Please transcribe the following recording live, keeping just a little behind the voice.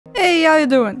Hey, how you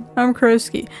doing? I'm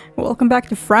Crowzski. Welcome back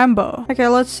to Fran Bow. Okay,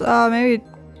 let's maybe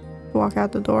walk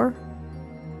out the door.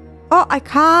 Oh, I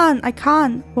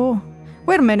can't. Oh,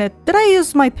 wait a minute. Did I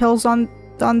use my pills on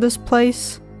this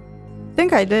place? I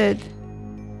think I did.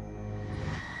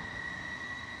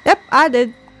 Yep, I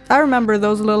did. I remember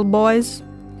those little boys.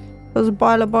 Those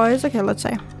boiler boys. Okay, let's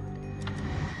see.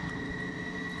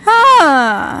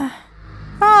 Ah!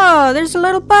 Oh, there's a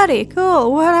little buddy.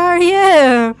 Cool. What are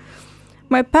you?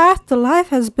 My path to life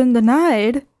has been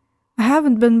denied. I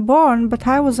haven't been born, but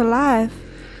I was alive.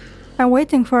 I'm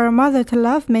waiting for a mother to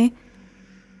love me.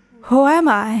 Who am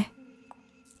I?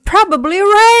 Probably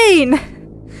Rain!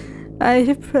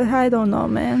 I don't know,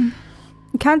 man.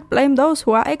 You can't blame those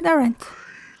who are ignorant.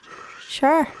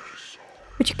 Sure.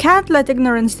 But you can't let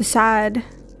ignorance decide.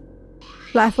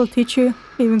 Life will teach you,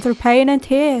 even through pain and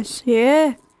tears.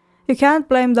 Yeah. You can't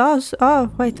blame those. Oh,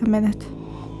 wait a minute.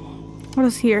 What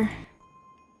is here?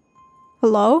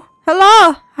 Hello?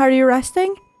 Hello! Are you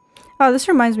resting? Oh, this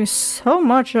reminds me so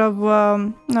much of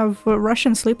a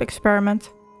Russian sleep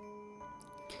experiment.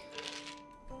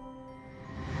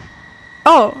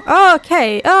 Oh,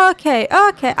 okay.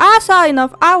 I saw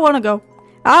enough. I wanna go.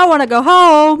 I wanna go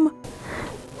home.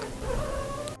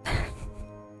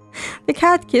 The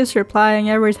cat keeps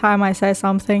replying every time I say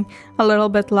something a little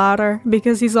bit louder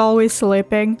because he's always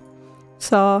sleeping.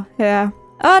 So, yeah.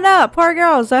 Oh no, poor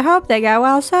girls. I hope they get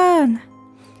well soon.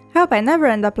 Hope I never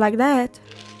end up like that.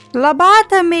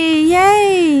 Lobotomy!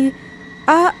 Yay!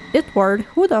 Itward.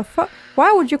 Who the fuck?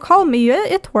 Why would you call me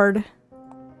Itward?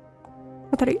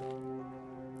 What are you?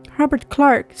 Robert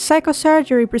Clark.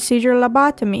 Psychosurgery procedure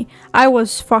lobotomy. I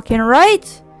was fucking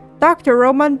right! Dr.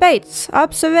 Roman Bates.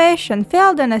 Observation.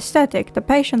 Failed anesthetic. The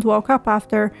patient woke up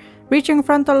after reaching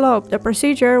frontal lobe. The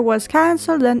procedure was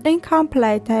cancelled and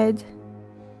incompleted.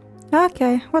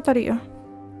 Okay, what are you?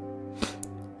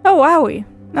 Oh, wowie.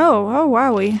 Oh,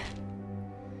 wowie.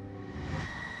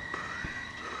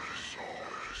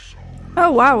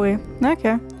 Oh, wowie.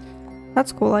 Okay.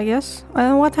 That's cool, I guess.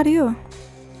 And what are you?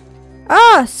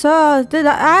 Ah, so did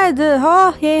I did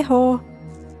oh, hey ho.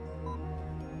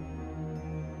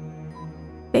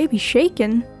 Baby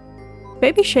shaken?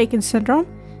 Baby shaken syndrome?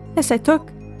 Yes, I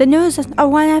took the news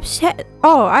one upstairs.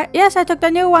 Oh, yes, I took the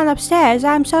new one upstairs.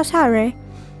 I'm so sorry.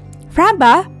 Fran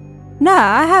Bow? No,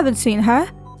 I haven't seen her.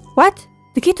 What?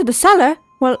 The key to the cellar?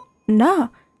 Well, no.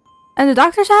 And the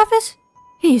doctor's office?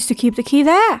 He used to keep the key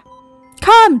there.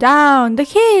 Calm down. The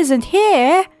key isn't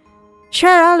here.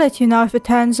 Sure, I'll let you know if it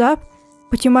turns up.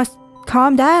 But you must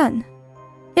calm down.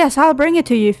 Yes, I'll bring it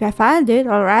to you if I find it,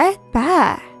 alright?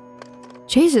 Bye.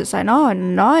 Jesus, I know,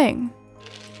 annoying.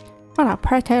 What a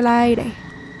pretty lady.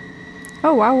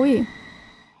 Oh, wowee.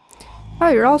 Oh,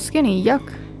 you're all skinny, yuck.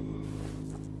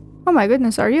 Oh my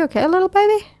goodness, are you okay, little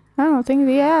baby? I don't think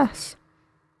the ass.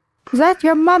 Is that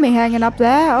your mommy hanging up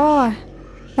there? Oh,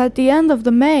 at the end of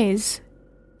the maze.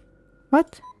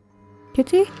 What?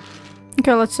 Kitty?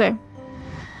 Okay, let's see.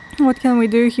 What can we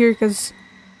do here, cause...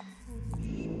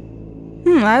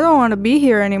 I don't want to be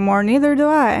here anymore, neither do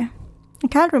I. I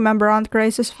can't remember Aunt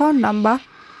Grace's phone number.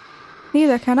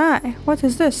 Neither can I. What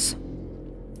is this?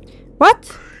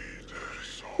 What?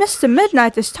 Mr.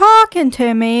 Midnight is talking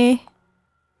to me.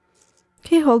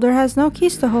 Key holder has no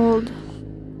keys to hold.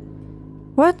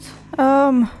 What?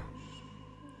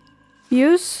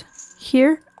 Use?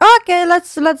 Here? Okay,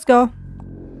 let's go.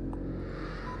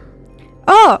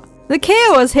 Oh! The key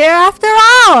was here after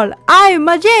all! I'm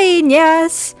a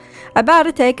genius! I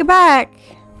better take it back.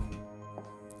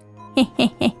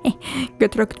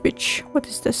 Get wrecked, bitch. What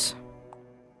is this?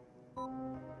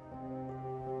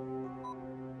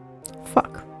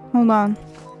 Fuck. Hold on.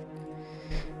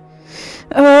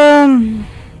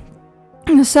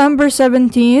 December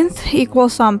 17th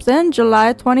equals something.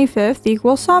 July 25th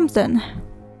equals something.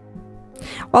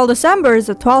 Well, December is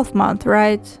the 12th month,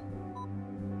 right?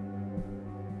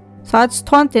 So that's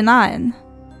 29.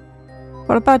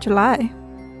 What about July?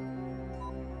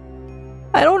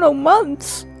 I don't know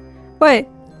months. Wait,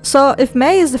 so if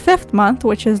May is the 5th month,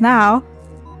 which is now,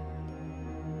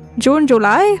 June,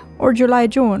 July? Or July,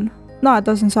 June? No, it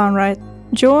doesn't sound right.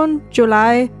 June,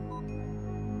 July...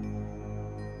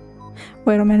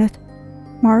 Wait a minute.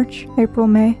 March, April,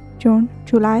 May, June,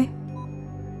 July.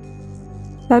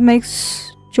 That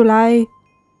makes July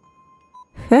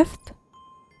 5th?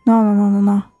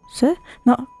 No. See?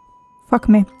 No. Fuck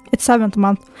me. It's 7th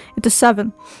month. It is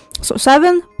 7. So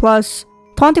 7 plus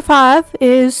 25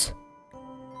 is...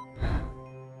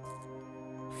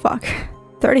 Fuck.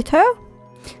 32?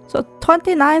 So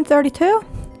 29, 32?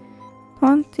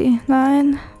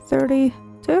 29,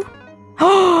 32?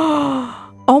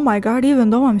 Oh my god, even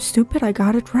though I'm stupid, I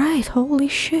got it right. Holy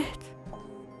shit.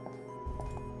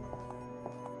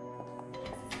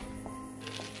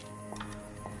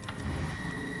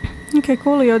 Okay,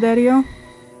 coolio, daddy-o.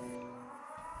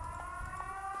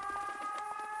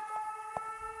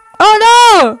 Oh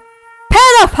no!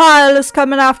 Pedophile is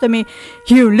coming after me!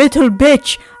 You little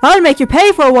bitch! I'll make you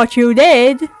pay for what you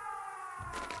did!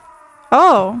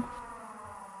 Oh.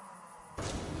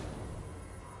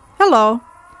 Hello.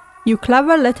 You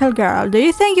clever little girl. Do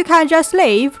you think you can just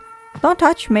leave? Don't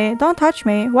touch me. Don't touch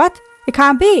me. What? It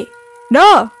can't be.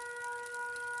 No!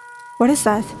 What is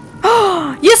that?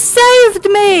 Oh, you saved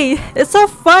me! It's so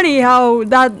funny how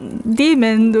that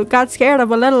demon got scared of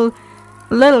a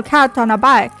little cat on a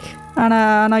bike. On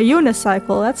a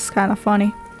unicycle. That's kind of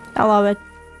funny. I love it.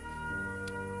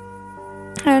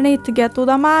 I need to get to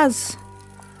the maze.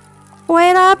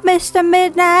 Wait up, Mr.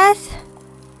 Midnight.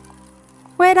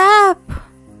 Wait up.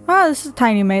 Oh, this is a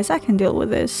tiny maze. I can deal with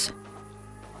this.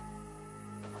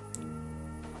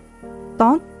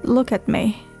 Don't look at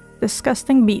me.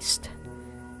 Disgusting beast.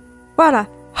 What a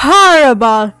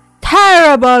horrible,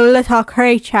 terrible little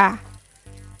creature.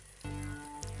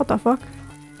 What the fuck?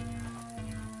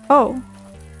 Oh.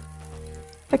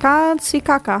 I can't see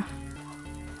caca.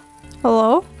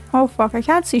 Hello? Oh fuck, I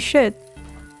can't see shit.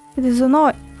 It is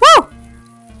annoying. Woo!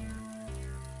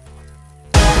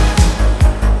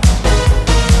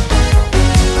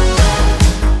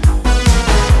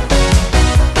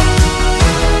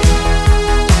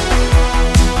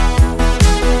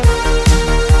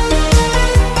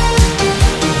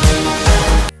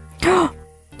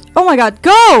 Oh my god,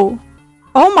 go!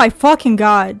 Oh my fucking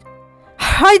god.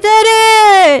 I did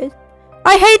it!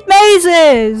 I hate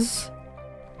mazes!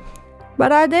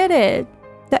 But I did it.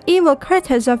 The evil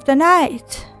critters of the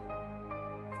night.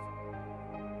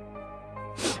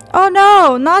 Oh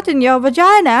no, not in your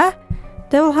vagina.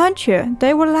 They will hunt you.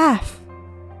 They will laugh.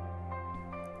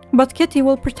 But Kitty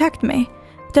will protect me.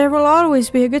 There will always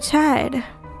be a good side.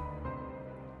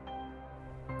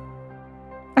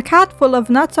 A cat full of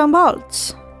nuts and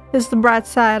bolts is the bright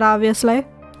side, obviously.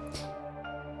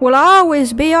 Will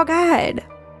always be your guide.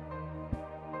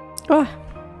 Oh,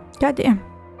 goddamn.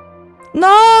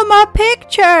 No, my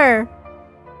picture!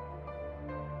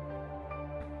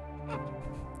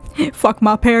 Fuck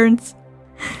my parents.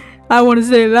 I want to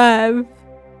stay alive.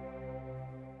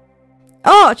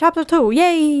 Oh, chapter 2,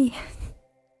 yay!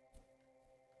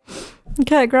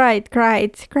 Okay, great.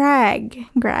 Greg.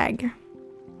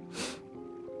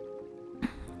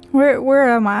 Where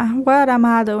am I? What am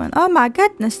I doing? Oh my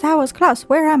goodness, that was close.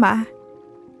 Where am I?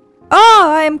 Oh,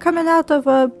 I am coming out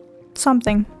of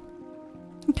something.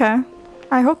 Okay.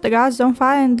 I hope the gods don't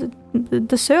find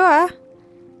the sewer.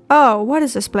 Oh, what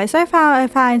is this place? I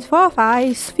find 4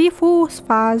 flies. 4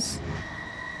 flies.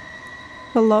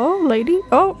 Hello, lady?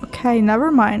 Oh, okay,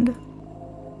 never mind.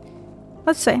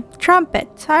 Let's see.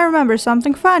 Trumpet. I remember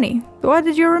something funny. What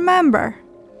did you remember?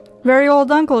 Very old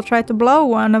uncle tried to blow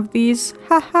one of these.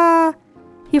 Haha.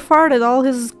 He farted all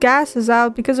his gases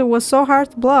out because it was so hard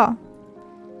to blow.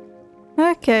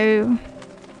 Okay.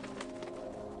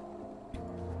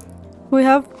 We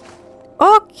have...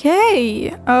 Okay.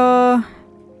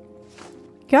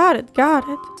 Got it.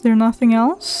 Is there nothing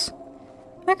else?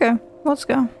 Okay, let's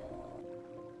go.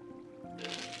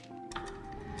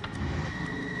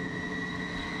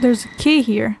 There's a key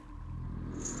here.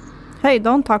 Hey,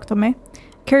 don't talk to me.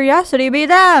 Curiosity be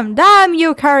damned! Damn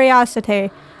you,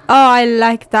 curiosity! Oh, I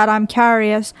like that I'm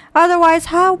curious. Otherwise,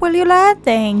 how will you learn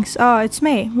things? Oh, it's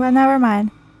me. Well, never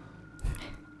mind.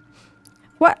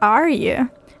 What are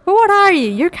you? Well, what are you?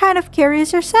 You're kind of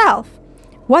curious yourself.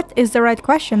 What is the right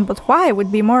question, but why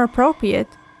would be more appropriate?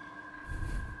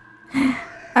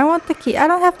 I want the key. I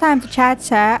don't have time to chat,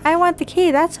 sir. I want the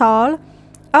key, that's all.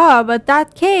 Oh, but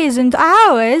that key isn't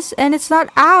ours, and it's not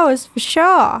ours for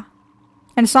sure.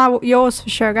 And it's not yours for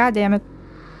sure, god damn it.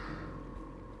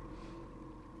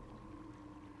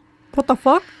 What the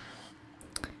fuck?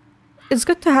 It's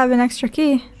good to have an extra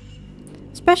key.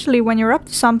 Especially when you're up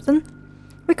to something.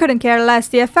 We couldn't care less.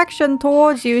 The affection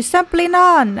towards you is simply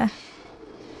none.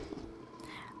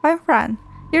 I'm Fran.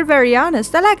 You're very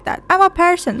honest. I like that. I'm a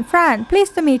person. Fran,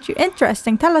 pleased to meet you.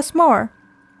 Interesting. Tell us more.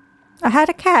 I had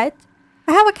a cat.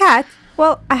 I have a cat.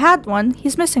 Well, I had one.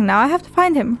 He's missing now. I have to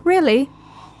find him. Really?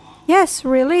 Yes,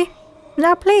 really?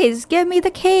 Now please, give me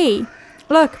the key.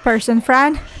 Look, person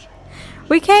Fran.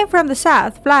 We came from the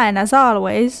south, flying as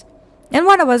always. And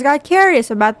one of us got curious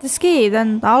about this key,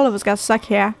 then all of us got stuck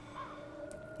here.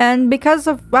 And because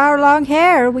of our long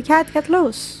hair, we can't get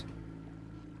loose.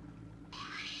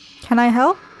 Can I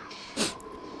help?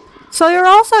 So you're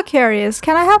also curious.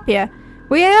 Can I help you?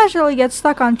 We usually get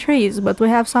stuck on trees, but we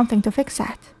have something to fix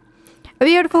that. A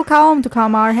beautiful comb to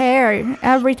comb our hair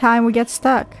every time we get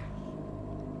stuck.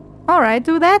 Alright,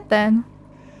 do that then.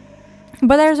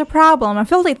 But there's a problem. A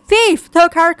filthy thief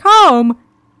took our comb!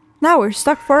 Now we're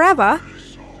stuck forever.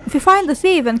 If you find the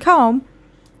thief and comb,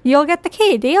 you'll get the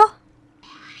key, deal?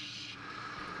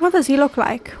 What does he look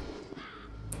like?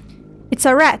 It's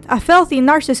a rat. A filthy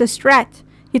narcissist rat.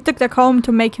 He took the comb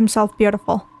to make himself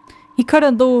beautiful. He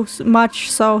couldn't do much,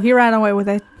 so he ran away with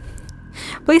it.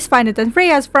 Please find it and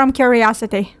free us from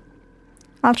curiosity.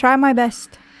 I'll try my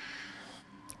best.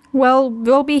 Well,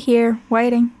 we'll be here,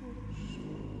 waiting.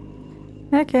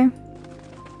 Okay.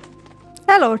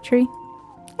 Hello, tree.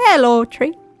 Hello,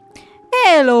 tree.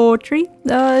 Hello, tree.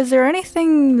 Is there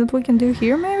anything that we can do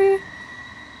here, maybe?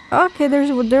 Okay,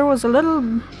 there was a little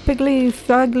piggly,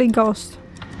 fugly ghost.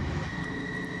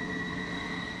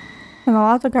 And a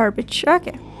lot of garbage.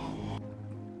 Okay.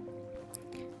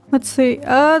 Let's see.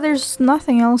 There's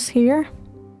nothing else here.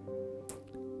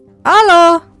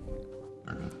 Hello!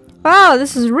 Wow,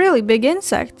 this is a really big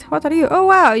insect. What are you? Oh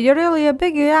wow, you're really a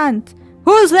big ant.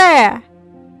 Who's there?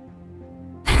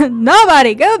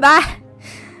 Nobody, goodbye!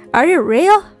 Are you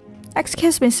real?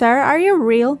 Excuse me, sir, are you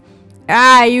real?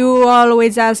 Ah, you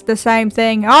always ask the same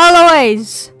thing.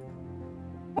 Always!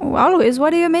 Oh, always? What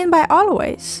do you mean by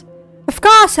always? Of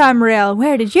course I'm real.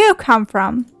 Where did you come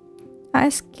from? I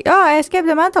escaped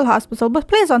the mental hospital, but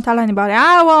please don't tell anybody.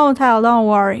 I won't tell, don't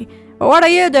worry. But what are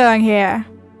you doing here?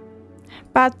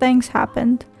 Bad things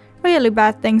happened. Really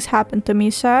bad things happened to me,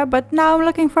 sir, but now I'm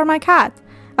looking for my cat.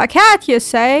 A cat, you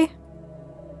say?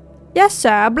 Yes,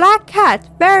 sir, a black cat,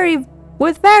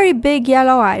 with very big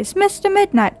yellow eyes. Mr.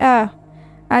 Midnight. Oh,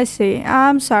 I see.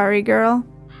 I'm sorry, girl.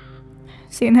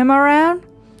 Seen him around?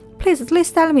 Please, at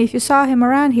least tell me if you saw him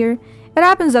around here. It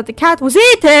happens that the cat was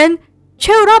eaten!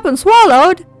 Chewed up and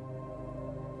swallowed!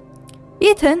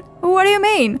 Eaten? What do you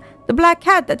mean? The black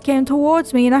cat that came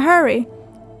towards me in a hurry.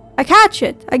 I catch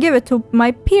it. I give it to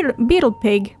my beetle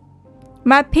pig.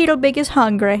 My beetle pig is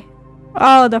hungry.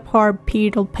 Oh, the poor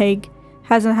beetle pig.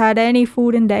 Hasn't had any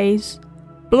food in days.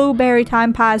 Blueberry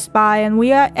time passed by and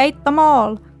we ate them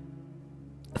all.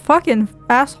 Fucking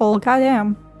asshole,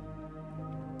 goddamn.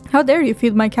 How dare you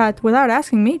feed my cat without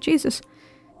asking me? Jesus.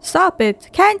 Stop it.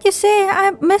 Can't you see?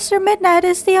 Mr. Midnight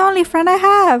is the only friend I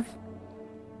have.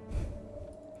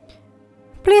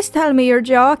 Please tell me you're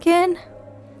joking.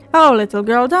 Oh, little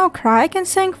girl, don't cry. I can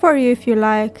sing for you if you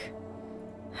like.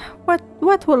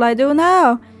 What will I do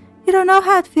now? You don't know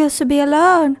how it feels to be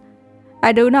alone.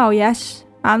 I do know, yes.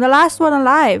 I'm the last one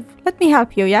alive. Let me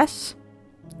help you, yes?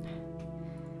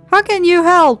 How can you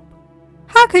help?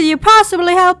 How could you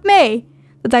possibly help me?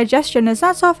 The digestion is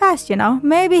not so fast, you know.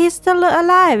 Maybe he's still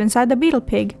alive inside the beetle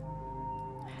pig.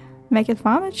 Make it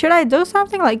vomit? Should I do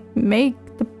something like make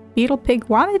the beetle pig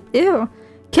vomit? Ew.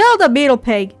 Kill the beetle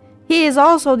pig! He is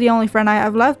also the only friend I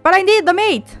have left, but I need the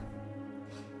meat!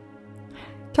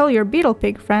 Kill your beetle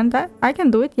pig, friend. I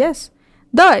can do it, yes.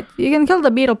 Do it! You can kill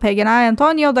the beetle pig and I,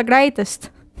 Antonio the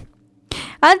greatest.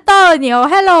 Antonio,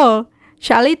 hello!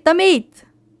 Shall eat the meat.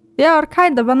 You're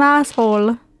kind of an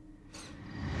asshole.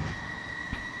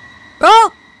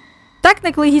 Oh!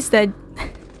 Technically he's dead.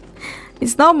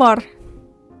 He's no more.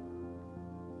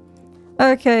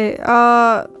 Okay,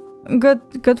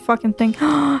 good fucking thing.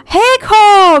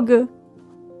 Hedgehog!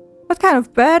 What kind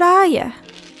of bird are you?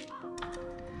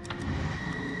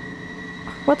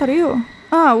 What are you?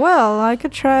 Oh, well, I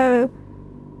could try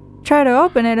to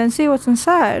open it and see what's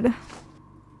inside.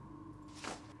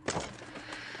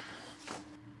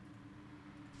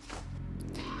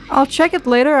 I'll check it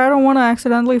later. I don't want to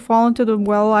accidentally fall into the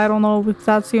well. I don't know if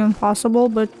that's even possible,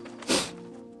 but...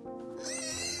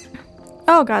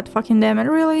 Oh god fucking damn it,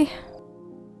 really?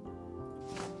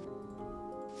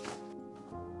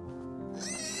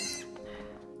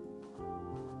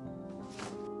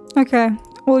 Okay,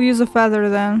 we'll use a feather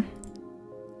then.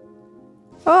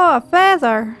 Oh, a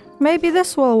feather! Maybe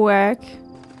this will work.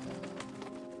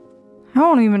 I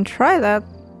won't even try that.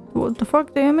 What the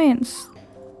fuck do you mean?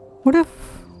 What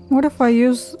if I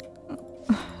use...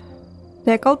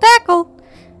 Tackle!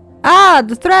 Ah,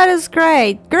 the thread is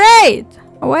great! Great!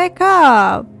 Wake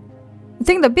up! I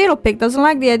think the beetle pig doesn't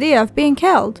like the idea of being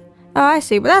killed. Oh, I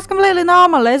see, but that's completely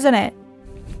normal, isn't it?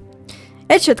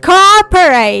 It should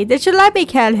cooperate! It should let me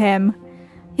kill him!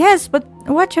 Yes, but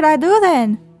what should I do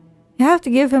then? You have to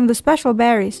give him the special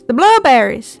berries. The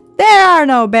blueberries! There are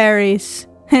no berries!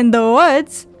 In the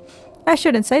woods! I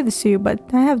shouldn't say this to you, but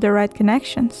I have the right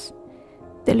connections.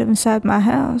 They live inside my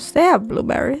house. They have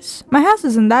blueberries. My house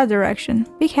is in that direction.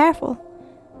 Be careful.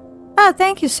 Oh,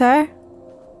 thank you, sir.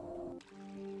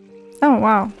 Oh,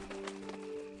 wow.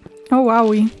 Oh,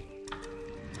 wowie.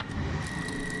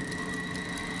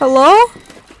 Hello?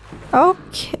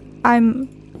 Okay.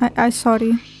 I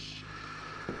sorry.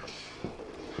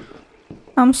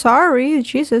 I'm sorry.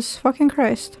 Jesus fucking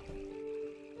Christ.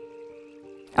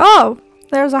 Oh!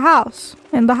 There's a house.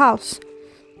 In the house.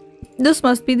 This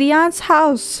must be the aunt's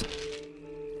house.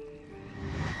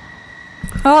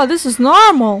 Oh, this is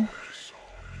normal.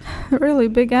 Really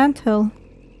big anthill.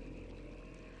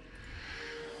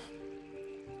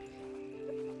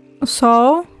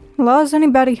 So, hello, is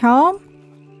anybody home?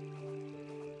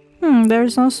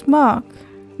 There's no smoke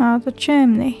out the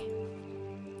chimney.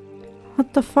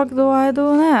 What the fuck do I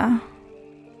do now?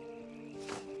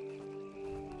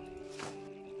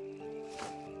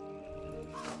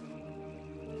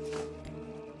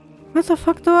 What the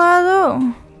fuck do I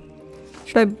do?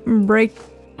 Should I break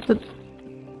the...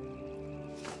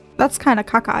 That's kinda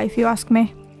caca if you ask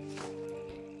me.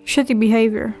 Shitty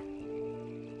behavior.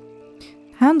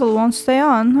 Handle won't stay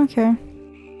on, okay.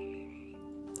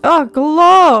 Oh,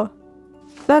 glow!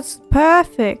 That's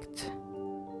perfect.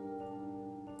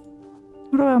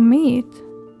 What about meat?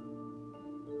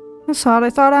 That's odd,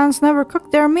 I thought ants never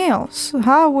cooked their meals.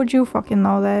 How would you fucking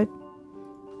know that?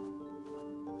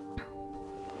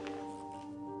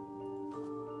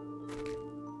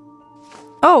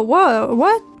 Oh, whoa,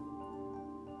 what?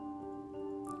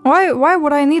 Why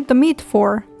would I need the meat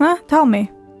for? Huh? Tell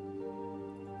me.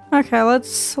 Okay, let's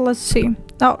see.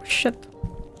 Oh, shit.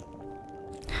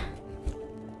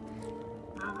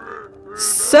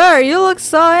 Sir, you look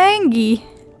so angry.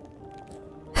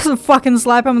 Fucking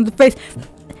slap him in the face.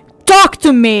 Talk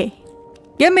to me!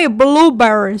 Give me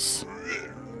blueberries.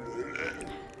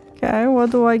 Okay,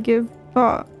 what do I give?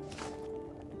 Oh.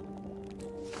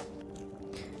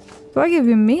 Do I give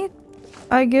you meat?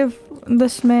 I give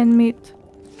this man meat.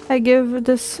 I give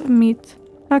this meat.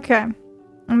 Okay.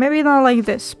 Maybe not like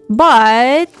this,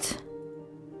 but...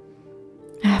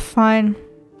 Fine.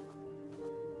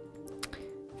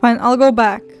 Fine, I'll go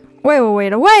back. Wait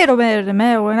a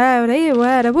minute.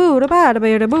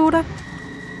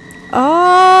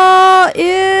 Oh, ew.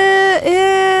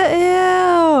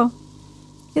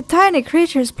 You tiny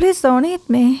creatures, please don't eat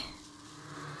me.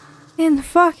 In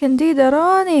fucking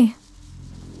Dideroni.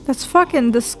 That's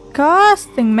fucking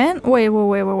disgusting, man. Wait.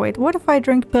 What if I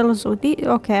drink pills with the...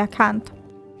 Okay, I can't.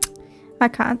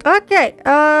 Okay,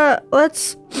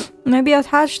 let's maybe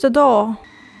attach the door.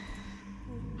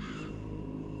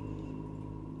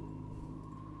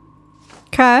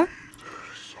 Okay.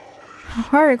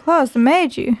 Very close to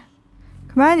Meiji.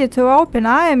 Command you to open.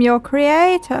 I am your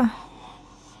creator.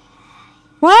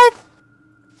 What?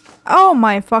 Oh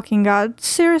my fucking god.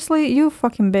 Seriously, you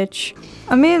fucking bitch.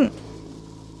 I mean...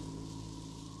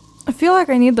 I feel like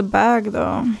I need the bag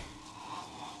though.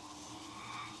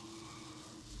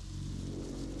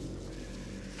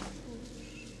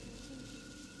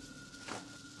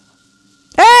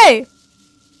 Hey!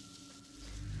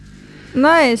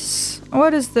 Nice.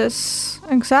 What is this?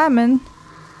 Examine.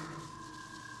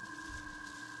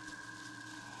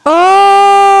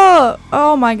 Oh!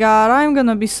 Oh my god, I'm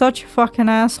gonna be such a fucking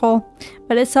asshole.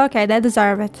 But it's okay, they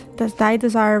deserve it. They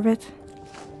deserve it.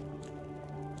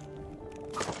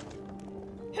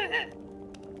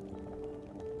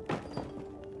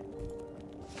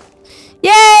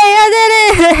 Yay! I did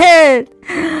it!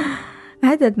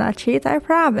 I did not cheat, I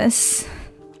promise.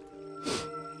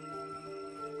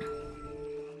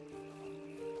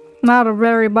 Not a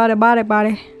very body.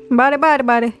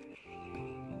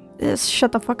 Just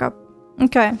shut the fuck up.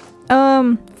 Okay.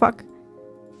 Fuck.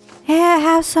 Yeah,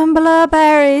 have some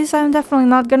blueberries. I'm definitely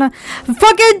not gonna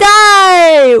fucking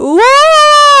die!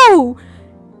 Woo!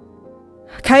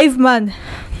 Caveman.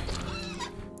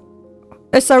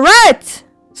 It's a rat!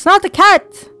 It's not a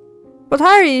cat! But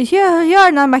hurry,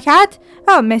 you're not my cat.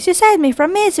 Oh, miss, you saved me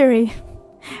from misery.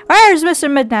 Where's Mr.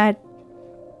 Midnight?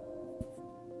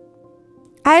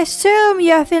 I assume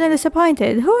you're feeling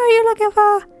disappointed. Who are you looking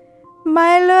for?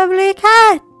 My lovely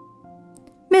cat!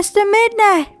 Mr.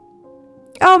 Midnight!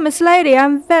 Oh, Miss Lady,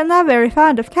 I'm not very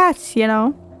fond of cats, you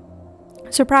know.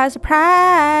 Surprise,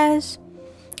 surprise!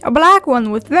 A black one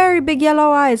with very big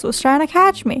yellow eyes was trying to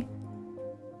catch me.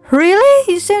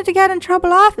 Really? You seem to get in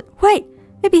trouble often. Wait,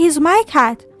 maybe he's my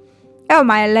cat. Oh,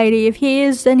 my lady, if he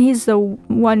is, then he's the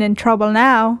one in trouble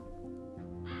now.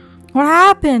 What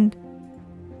happened?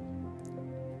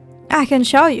 I can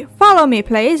show you. Follow me,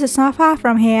 please. It's not far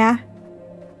from here.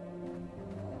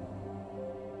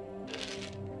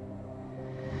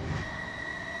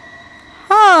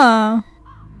 Huh.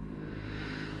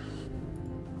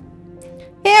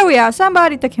 Here we are.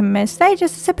 Somebody took a miss. They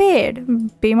just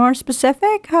disappeared. Be more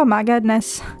specific? Oh my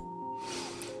goodness.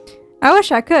 I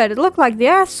wish I could. It looked like the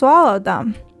earth swallowed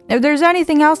them. If there's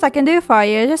anything else I can do for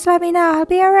you, just let me know. I'll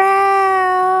be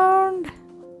around.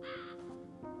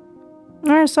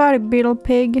 Oh, sorry, beetle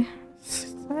pig.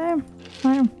 Okay,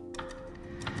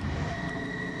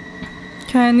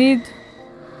 I need...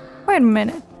 Wait a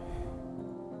minute.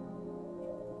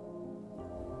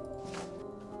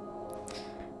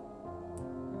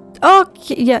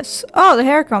 Okay, yes. Oh, the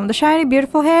hair comb. The shiny,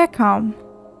 beautiful hair comb.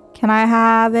 Can I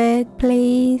have it,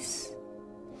 please?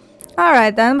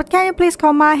 Alright then, but can you please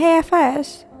comb my hair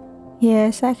first?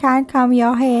 Yes, I can comb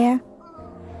your hair.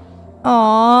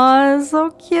 Oh, so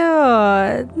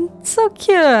cute. So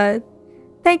cute.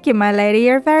 Thank you, my lady.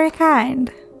 You're very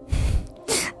kind.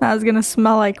 Now it's gonna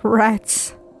smell like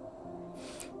rats.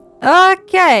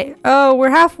 Okay. Oh,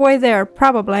 we're halfway there.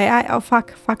 Probably. Oh,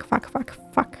 fuck.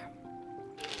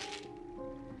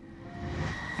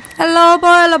 Hello,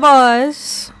 boiler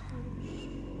boys.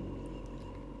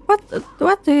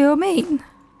 What do you mean?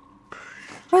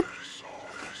 What?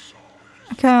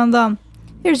 Okay, I'm done.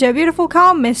 Here's your beautiful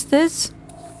comb, misters.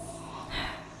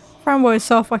 Fran Bow is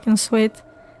so fucking sweet.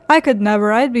 I could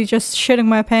never. I'd be just shitting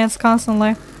my pants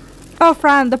constantly. Oh,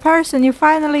 Fran, the person, you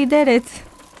finally did it.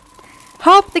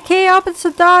 Hope the key opens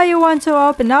the door you want to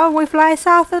open. Oh, we fly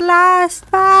south at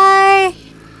last. Bye.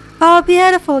 Oh,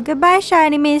 beautiful. Goodbye,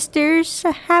 shiny misters.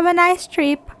 Have a nice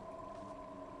trip.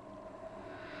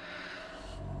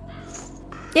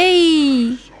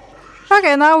 Yay!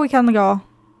 Okay, now we can go.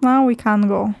 Now we can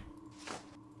go.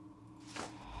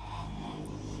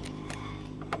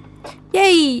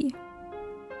 Yay!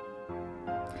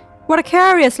 What a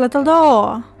curious little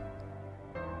door.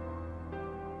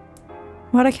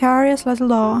 What a curious little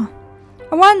door.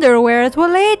 I wonder where it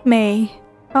will lead me.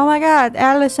 Oh my god,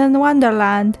 Alice in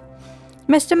Wonderland.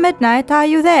 Mr. Midnight, are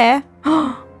you there?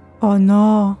 Oh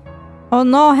no. Oh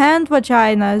no, hand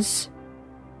vaginas.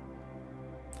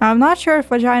 I'm not sure if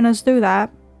vaginas do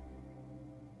that.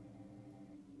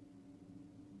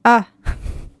 Ah.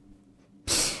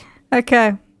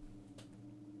 Okay.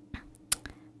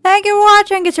 Thank you for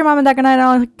watching. Get your mom and dad good night.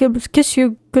 I'll kiss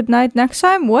you good night next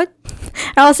time. What?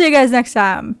 I'll see you guys next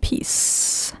time.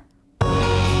 Peace.